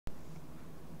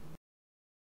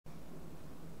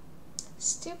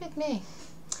Stupid me.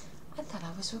 I thought I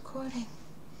was recording,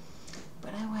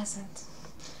 but I wasn't.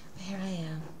 But here I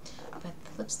am. But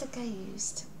the lipstick I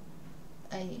used,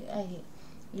 I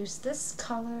used this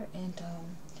color and I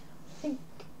think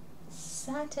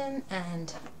satin,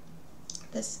 and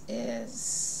this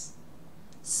is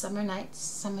Summer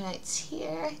Nights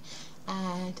here,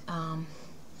 and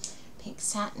pink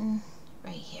satin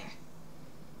right here,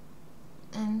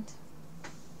 and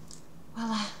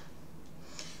voila.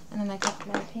 And then I got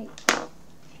my pink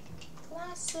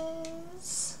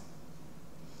glasses.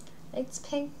 It's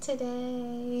pink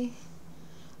today.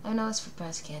 I know it's for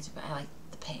breast cancer, but I like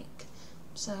the pink.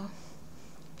 So,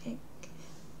 pink.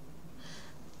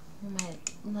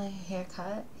 My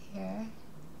haircut here.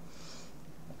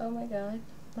 Oh my god,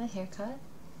 my haircut.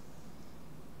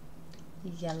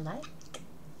 You like?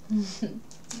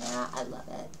 Yeah, I love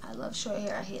it. I love short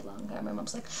hair. I hate long hair. My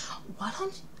mom's like, why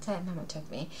don't you, my mom took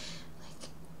me, like,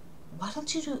 why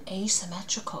don't you do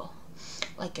asymmetrical,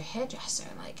 like your hairdresser?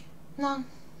 I'm like, no,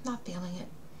 not feeling it.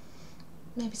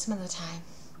 Maybe some other time.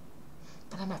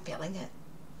 But I'm not feeling it.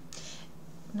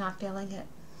 Not feeling it.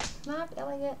 Not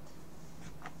feeling it.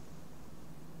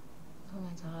 Oh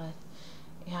my god.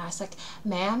 Yeah, it's like,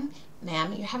 ma'am,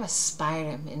 you have a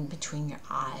spider in between your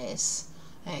eyes.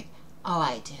 Like, oh,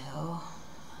 I do.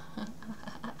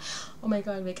 Oh my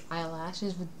god, make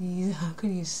eyelashes with these. How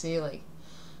can you see, like,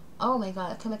 oh my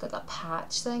god, I can make like a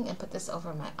patch thing and put this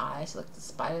over my eye. So like the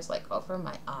spider's like over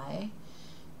my eye.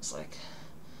 It's like,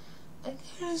 I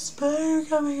got a spider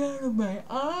coming out of my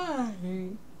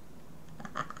eye.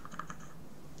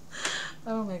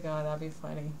 Oh my god, that'd be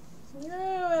funny.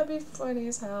 No, that'd be funny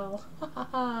as hell.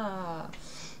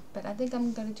 But I think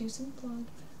I'm gonna do some blonde.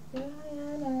 Yeah,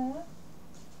 no.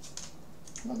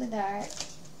 On the dark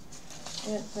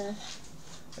with the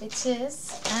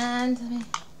witches, and let me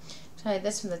try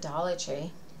this from the Dollar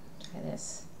Tree. Try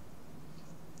this,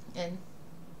 and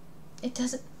it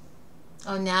doesn't.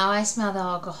 Oh, now I smell the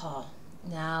alcohol.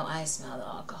 Now I smell the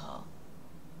alcohol.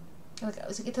 Look, I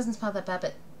was like, it doesn't smell that bad,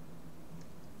 but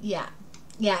yeah,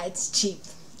 it's cheap.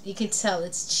 You can tell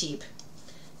it's cheap.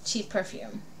 Cheap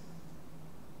perfume.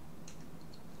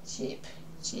 Cheap.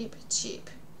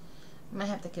 I might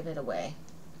have to give it away.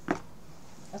 I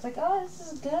was like, oh,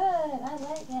 this is good. I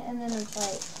like it. And then it's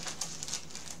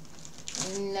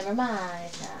like, never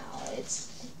mind now.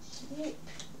 It's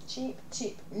cheap.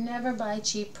 Never buy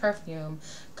cheap perfume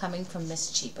coming from Miss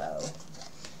Cheapo.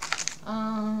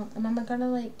 Am I gonna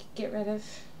like get rid of?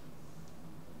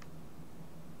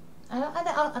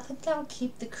 I think I'll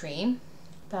keep the cream,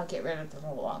 but I'll get rid of the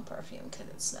roll-on perfume because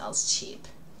it smells cheap.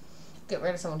 Get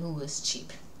rid of someone who is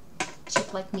cheap.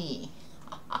 Cheap like me.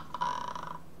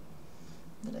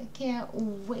 But I can't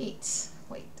wait.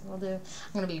 I'm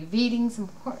gonna be reading some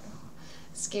more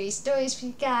scary stories for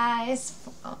you guys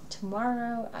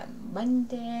tomorrow on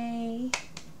Monday.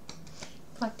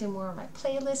 Collecting more of my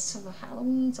playlists for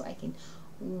Halloween so I can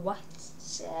watch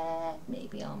it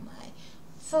maybe on my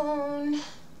phone.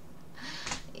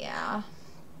 Yeah.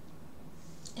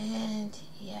 And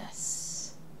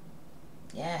yes.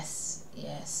 There's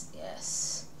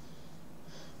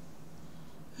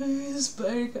a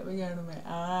spider coming out of my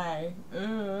eye.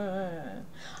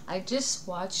 I just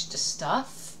watched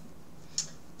stuff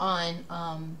on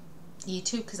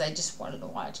YouTube because I just wanted to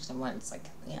watch, because I wanted, it's like,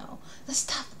 you know, the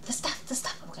stuff.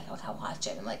 Okay, I'll watch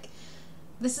it. I'm like,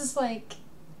 this is like,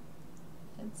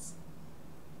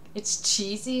 it's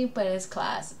cheesy, but it's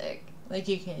classic. Like,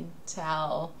 you can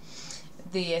tell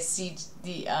the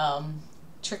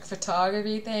trick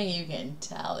photography thing. You can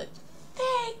tell it's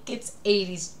fake. It's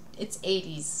 80s. It's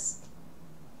 80s.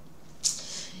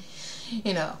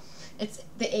 You know, it's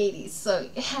the 80s, so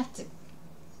you have to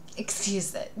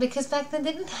excuse it, because back then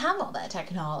they didn't have all that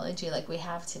technology like we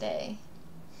have today.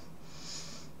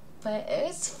 But it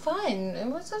was fun. It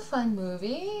was a fun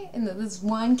movie. And this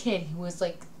one kid who was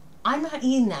like, I'm not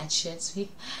eating that shit. So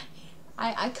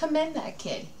I commend that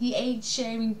kid. He ate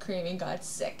shaving cream and got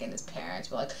sick, and his parents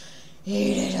were like,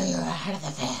 eat it or you're out of the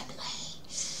family.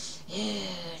 Ew,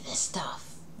 this stuff.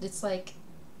 It's like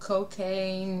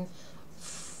cocaine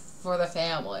for the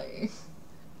family.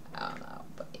 I don't know.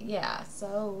 But yeah,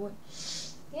 so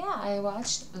yeah, I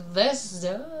watched this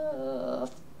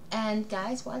stuff. And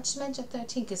guys, watch Dementia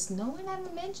 13, because no one ever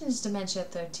mentions Dementia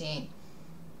 13.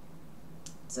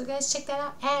 So guys, check that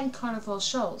out. And Carnival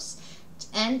Shows.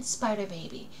 And Spider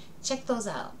Baby. Check those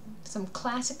out. Some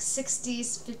classic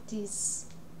 60s, 50s,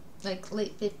 like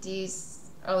late 50s,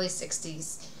 early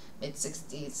 60s, mid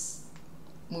 60s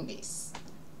movies.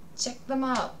 Check them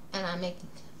out. And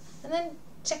then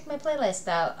check my playlist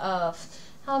out of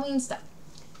Halloween stuff.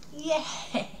 Yay!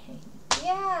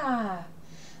 Yeah.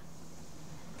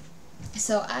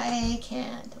 So I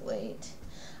can't wait.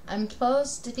 I'm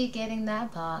supposed to be getting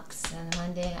that box, and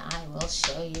one day I will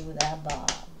show you that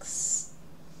box.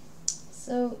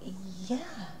 So yeah.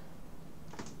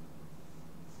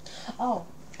 Oh,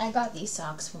 I got these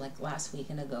socks from like last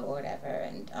weekend ago or whatever,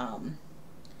 and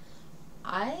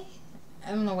I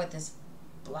don't know what this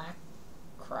black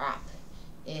crap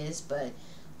is, but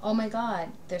oh my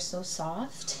god, they're so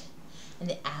soft, and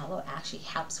the aloe actually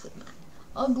helps with my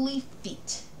ugly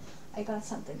feet. I got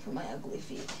something for my ugly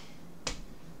feet.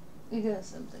 I got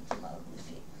something for my ugly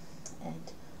feet,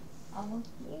 and I'll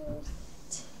use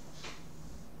it.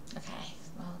 Okay,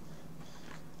 well,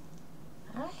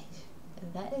 alright.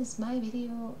 That is my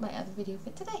video, my other video for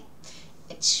today.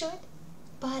 It's short,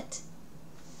 but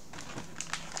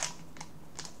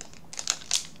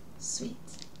sweet.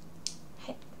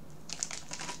 Hey.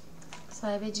 So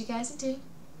I bid you guys adieu.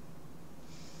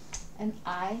 And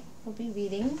I will be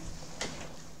reading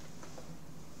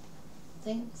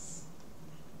things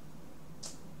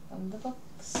from the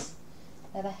books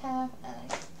that I have. And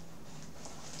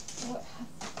I have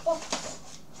the book.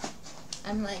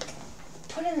 I'm like,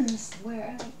 put it in this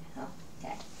where? Oh,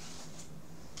 okay.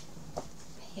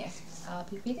 Here, I'll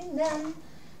be reading them.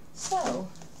 So,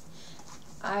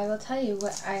 I will tell you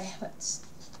what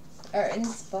are in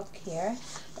this book here.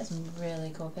 There's some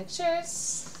really cool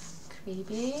pictures.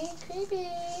 Creepy, creepy.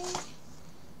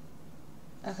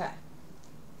 Okay.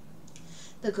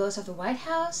 The Ghost of the White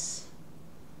House.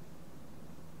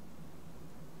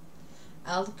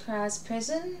 Alcatraz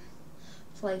Prison.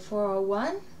 Flight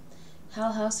 401.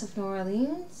 Hell House of New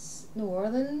Orleans.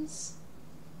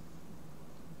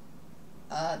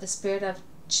 The Spirit of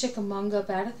Chickamauga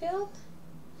Battlefield.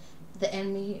 The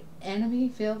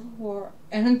Enemyville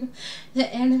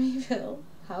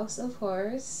House of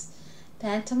Horrors.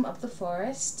 Phantom of the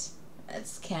Forest.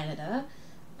 That's Canada.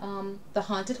 The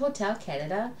Haunted Hotel,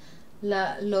 Canada.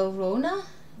 La Llorona,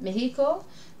 Mexico.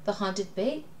 The Haunted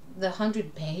Bank,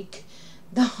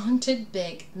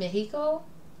 Mexico.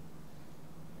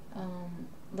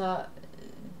 La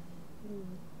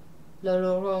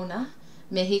Llorona,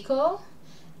 Mexico,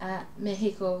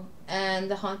 Mexico,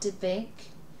 and the Haunted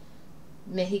Bank,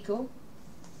 Mexico,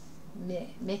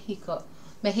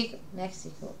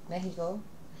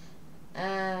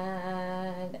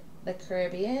 and the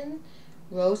Caribbean,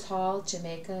 Rose Hall,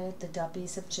 Jamaica, the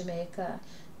Duppies of Jamaica,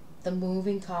 the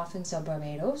Moving Coffins of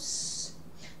Barbados,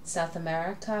 South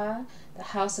America, the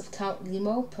House of Count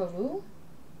Limo, Peru,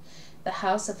 the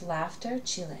House of Laughter,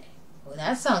 Chile. Oh,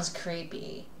 that sounds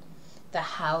creepy. The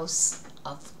House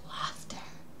of Laughter.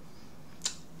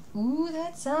 Ooh,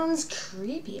 that sounds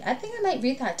creepy. I think I might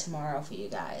read that tomorrow for you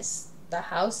guys. The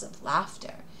House of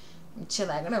Laughter. In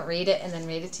Chile. I'm gonna read it and then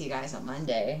read it to you guys on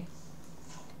Monday.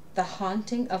 The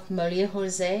Haunting of Maria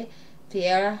Jose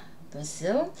Vieira,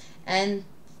 Brazil, and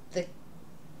the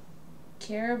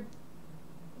Carib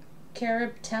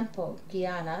Temple,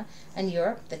 Guyana, and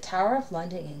Europe, the Tower of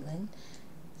London, England,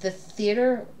 the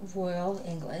Theatre Royal,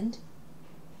 England,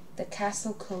 the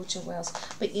Castle Coach of Wales.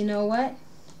 But you know what?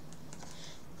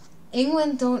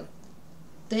 England don't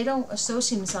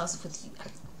associate themselves with,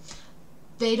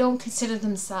 they don't consider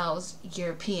themselves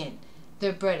European.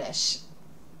 They're British.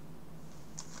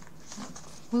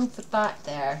 Food for thought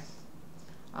there.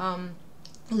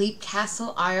 Leap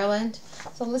Castle, Ireland.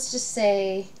 So let's just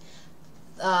say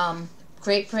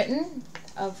Great Britain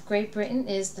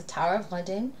is the Tower of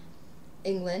London,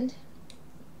 England,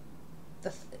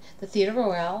 the Theatre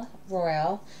Royal,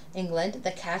 England,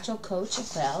 the Castle Coach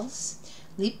of Wales,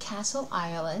 Leap Castle,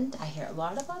 Ireland. I hear a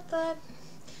lot about that.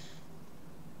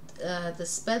 The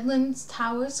Spedlands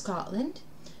Tower, Scotland,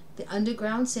 the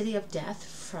Underground City of Death,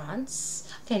 France.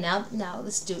 Okay, now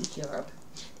let's do Europe.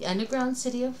 The Underground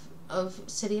City of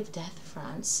Death,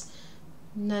 France.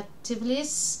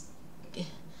 Natalis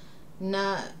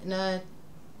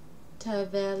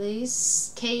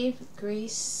Cave,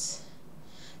 Greece.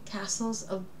 Castles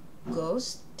of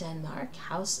Ghost, Denmark.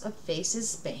 House of Faces,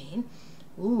 Spain.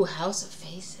 Ooh, House of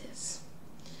Faces.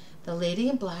 The Lady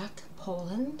in Black,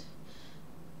 Poland.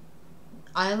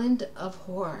 Island of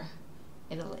Horror,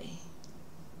 Italy.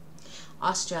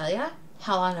 Australia,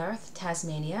 Hell on Earth,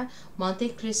 Tasmania. Monte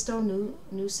Cristo,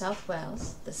 New South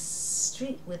Wales. The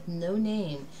Street with No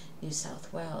Name, New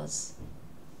South Wales.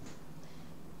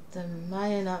 The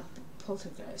Mayanap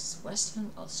Poltergeist,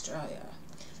 Western Australia.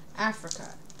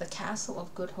 Africa, the Castle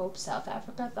of Good Hope, South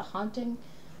Africa. The Haunted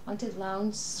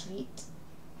Lounge Suite,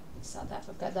 South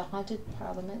Africa. The Haunted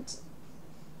Parliament,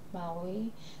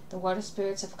 Malawi. The Water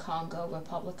Spirits of Congo,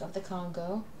 Republic of the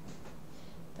Congo.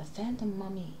 The Phantom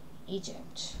Mummy,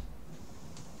 Egypt.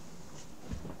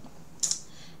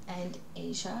 And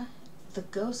Asia, the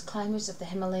ghost climbers of the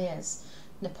Himalayas,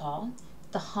 Nepal,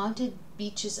 the haunted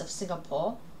beaches of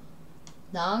Singapore,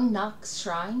 Nang Nak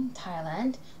Shrine,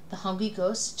 Thailand, the hungry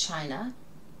ghost, China,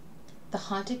 the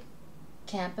haunted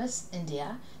campus,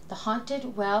 India, the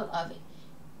haunted well of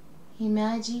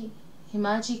Himaji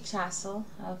Castle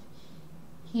of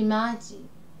Himaji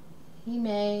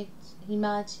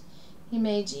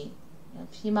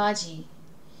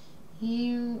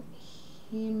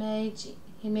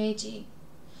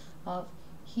of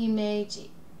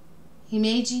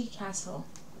Himeji Castle,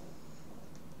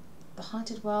 the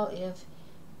haunted well of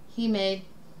Himeji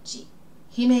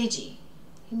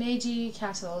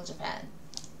Castle, Japan.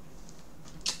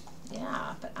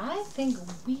 Yeah, but I think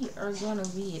we are gonna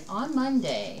read on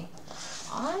Monday,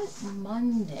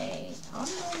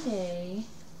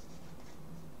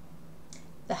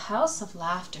 The House of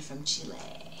Laughter from Chile.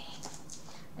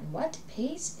 And what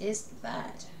page is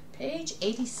that? Page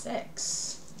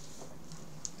 86.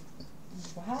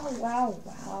 Wow.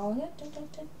 Oh,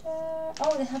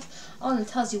 they have, oh, and it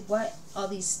tells you what all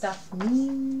these stuff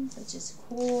means, which is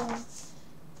cool.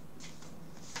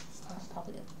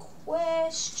 Probably the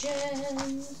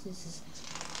questions. This is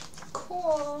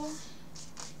cool.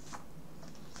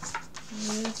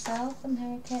 South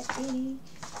America 80.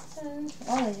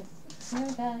 Oh,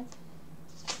 not bad.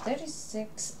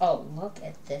 36. Oh, look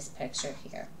at this picture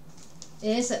here.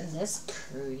 Isn't this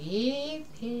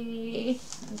creepy?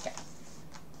 Okay.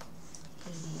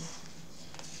 80,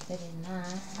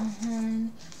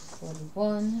 39,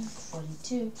 41,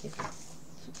 42,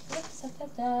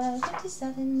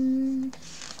 57,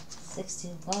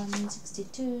 61,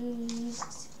 62,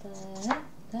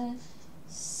 65,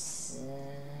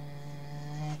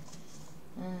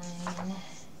 9,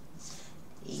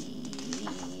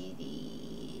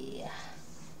 80.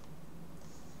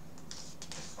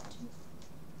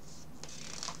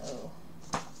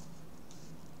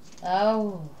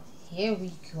 Oh, here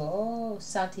we go.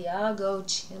 Santiago,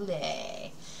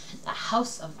 Chile. The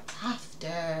House of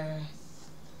Laughter.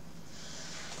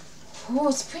 Oh,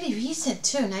 it's pretty recent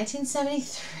too.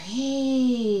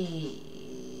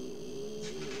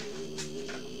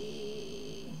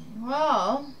 1973.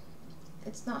 Well,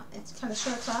 it's not. It's kind of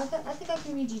short. So I think I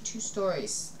can read you 2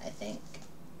 stories. I think.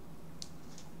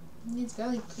 It's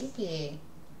really creepy.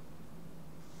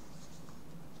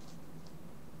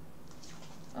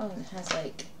 Oh, and it has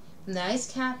like, from the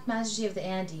ice-capped majesty of the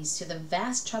Andes to the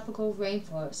vast tropical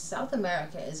rainforest, South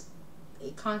America is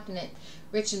a continent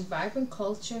rich in vibrant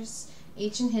cultures,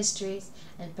 ancient histories,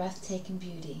 and breathtaking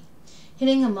beauty.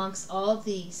 Hidden amongst all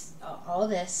this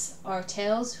are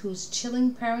tales whose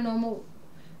chilling paranormal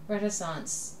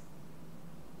renaissance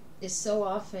is so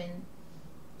often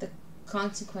the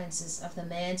consequences of the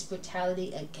man's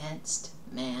brutality against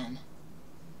man.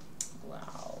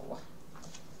 Wow.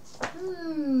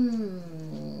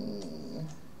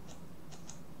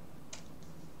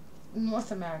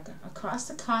 North America. Across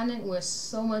the continent where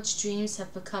so much dreams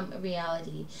have become a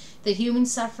reality, the human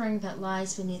suffering that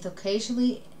lies beneath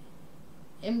occasionally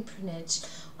impinged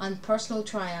on personal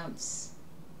triumphs.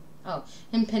 Oh,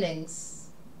 impingings.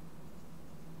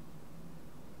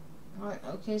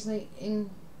 Occasionally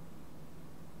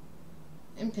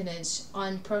impinged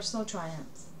on personal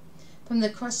triumphs. From the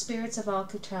crushed spirits of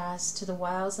Alcatraz to the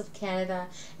wilds of Canada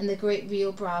and the great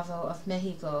Rio Bravo of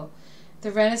Mexico,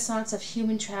 the renaissance of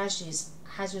human tragedies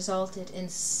has resulted in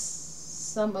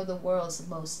some of the world's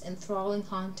most enthralling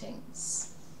hauntings.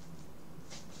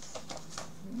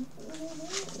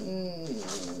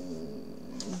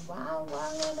 Wow.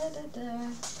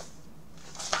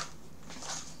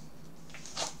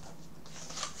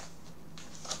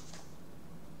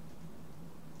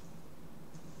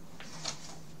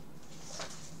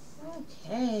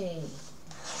 Okay.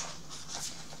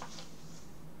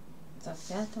 The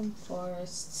Phantom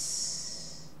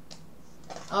Forests.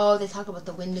 Oh, they talk about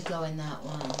the Wendigo in that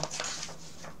one.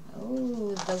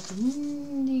 Oh, the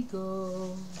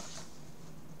Wendigo.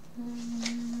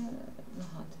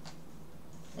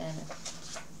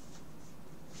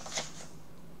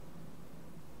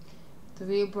 The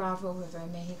Rio Bravo River,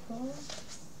 Mexico.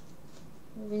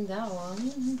 Moving that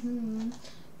one.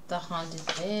 The Haunted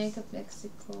Bank of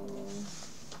Mexico.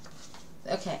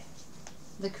 Okay.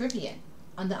 The Caribbean.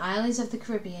 On the islands of the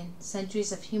Caribbean,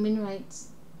 centuries of human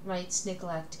rights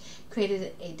neglect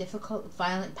created a difficult,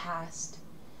 violent past.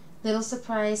 Little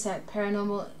surprise that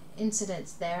paranormal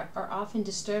incidents there are often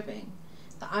disturbing.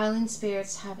 The island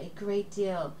spirits have a great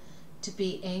deal to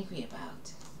be angry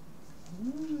about.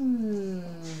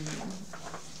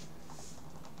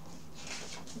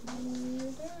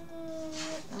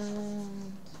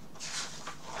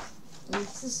 And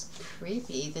This is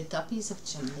creepy. The Duppies of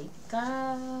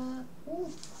Jamaica. Ooh.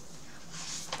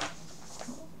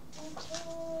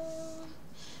 Okay.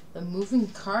 The moving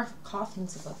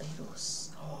coffins of Barbados.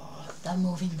 Oh, the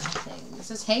moving coffins. This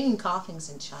is hanging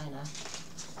coffins in China.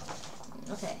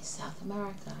 Okay, South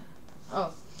America.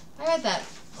 Oh, I read that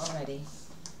already.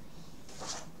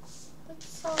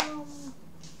 Let's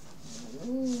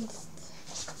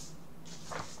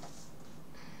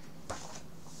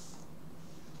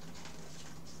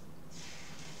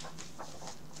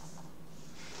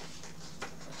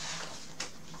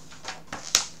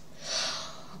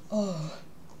oh,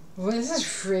 well, this is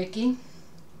freaky.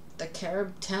 The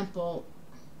Carib Temple,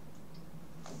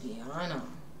 Diana.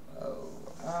 Oh,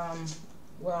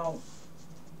 well,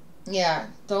 yeah,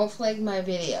 don't flag my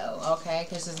video, okay?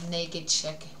 Because it's a naked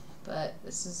chick. But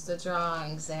this is the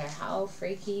drawings there. How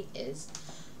freaky is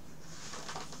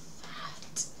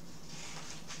that?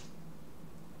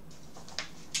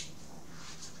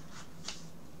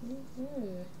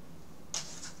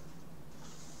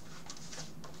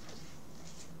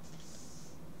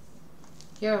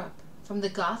 Europe. From the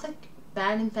Gothic,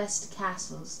 bat-infested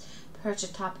castles perched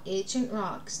atop ancient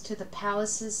rocks to the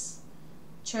palaces,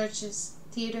 churches,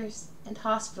 theaters, and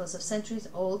hospitals of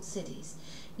centuries-old cities,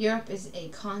 Europe is a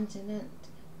continent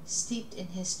steeped in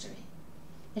history.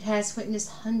 It has witnessed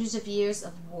hundreds of years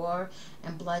of war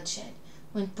and bloodshed,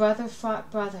 when brother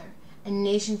fought brother and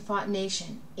nation fought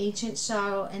nation. Ancient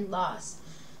sorrow and loss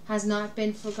has not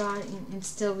been forgotten and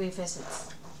still revisits.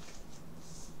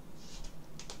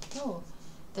 Oh,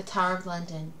 the Tower of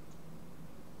London.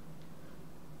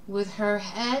 With her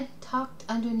head tucked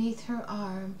underneath her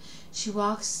arm, she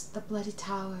walks the bloody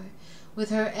tower. With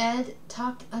her head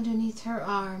tucked underneath her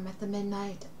arm at the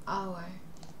midnight hour.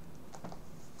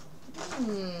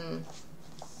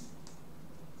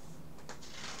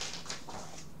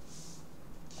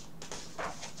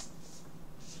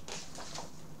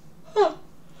 Huh.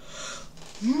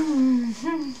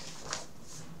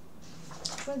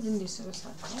 I didn't do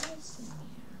suicide. What's in here?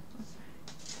 Okay.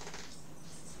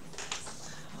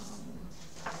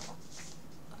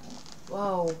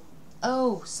 Whoa.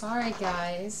 Oh, sorry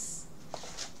guys.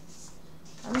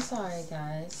 I'm sorry,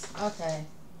 guys. Okay.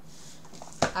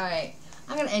 Alright.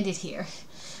 I'm gonna end it here.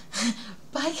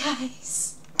 Bye,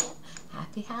 guys.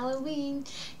 Happy Halloween.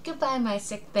 Goodbye, my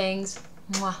sick things.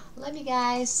 Mwah. Love you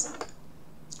guys.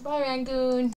 Bye, Rangoon.